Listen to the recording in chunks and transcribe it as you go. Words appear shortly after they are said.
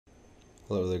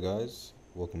Hello there, guys.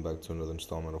 Welcome back to another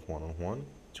installment of One on One.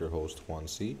 It's your host, Juan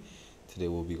C. Today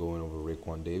we'll be going over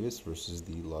Raekwon Davis versus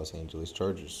the Los Angeles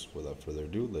Chargers. Without further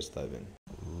ado, let's dive in.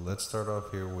 Let's start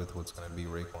off here with what's going to be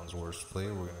Raekwon's worst play.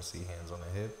 We're going to see hands on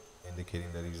the hip,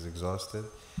 indicating that he's exhausted.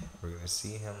 We're going to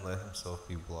see him let himself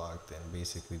be blocked and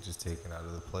basically just taken out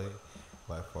of the play.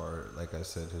 By far, like I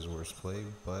said, his worst play,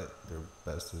 but their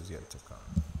best is yet to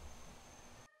come.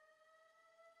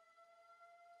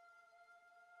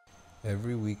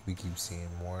 Every week we keep seeing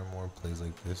more and more plays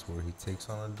like this where he takes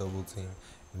on a double team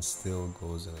and still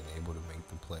goes in and able to make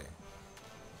the play.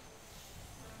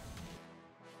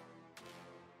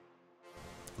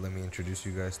 Let me introduce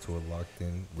you guys to a locked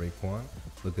in Raekwon.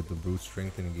 Look at the brute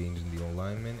strength and engaging the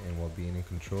O-lineman, and while being in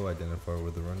control, identify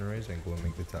where the runner is and go and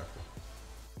make the tackle.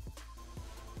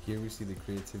 Here we see the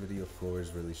creativity of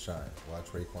Flores really shine. Watch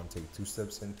Raekwon take 2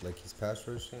 steps in like he's pass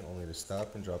rushing, only to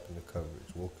stop and drop into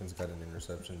coverage. Wilkins got an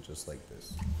interception just like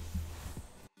this.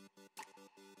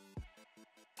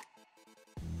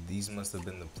 These must have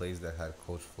been the plays that had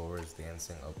Coach Flores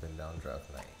dancing up and down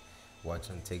draft night. Watch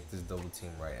him take this double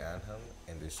team right at him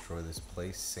and destroy this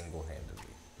play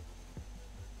single-handedly.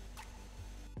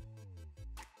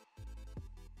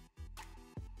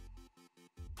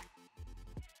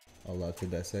 A lot to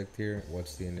dissect here.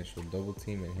 Watch the initial double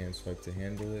team and hand swipe to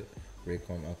handle it.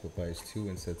 Raekwon occupies 2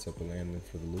 and sets up a landing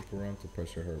for the loop around to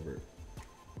pressure Herbert.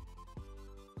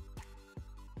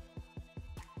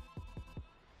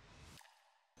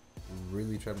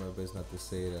 Really tried my best not to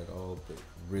say it at all, but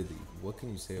really, what can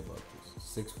you say about this?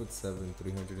 6'7",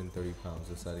 330 pounds,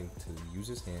 deciding to use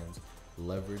his hands,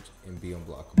 leverage, and be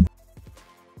unblockable.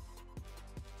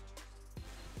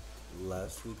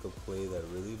 Last week, a play that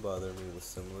really bothered me was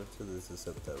similar to this,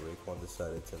 except that Raekwon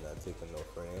decided to not take a no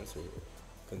for an answer here.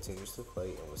 Continues to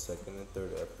fight, and with second and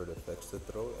third effort affects the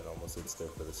throw and almost hits there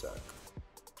for the sack.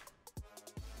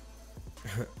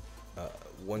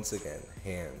 Once again,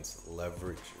 hands,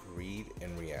 leverage, read,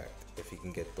 and react. If he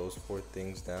can get those 4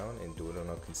 things down and do it on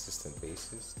a consistent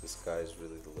basis, the sky is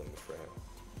really the limit for him.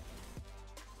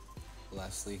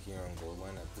 Lastly, here on Goal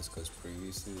Line, I've discussed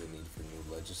previously the need for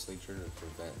new legislature to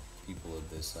prevent people of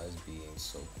this size being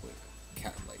so quick,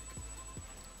 cat-like.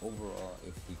 Overall,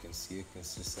 if we can see a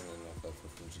consistent enough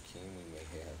effort from Jakeem, we may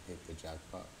have hit the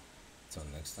jackpot. Until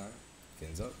next time,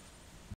 fins up.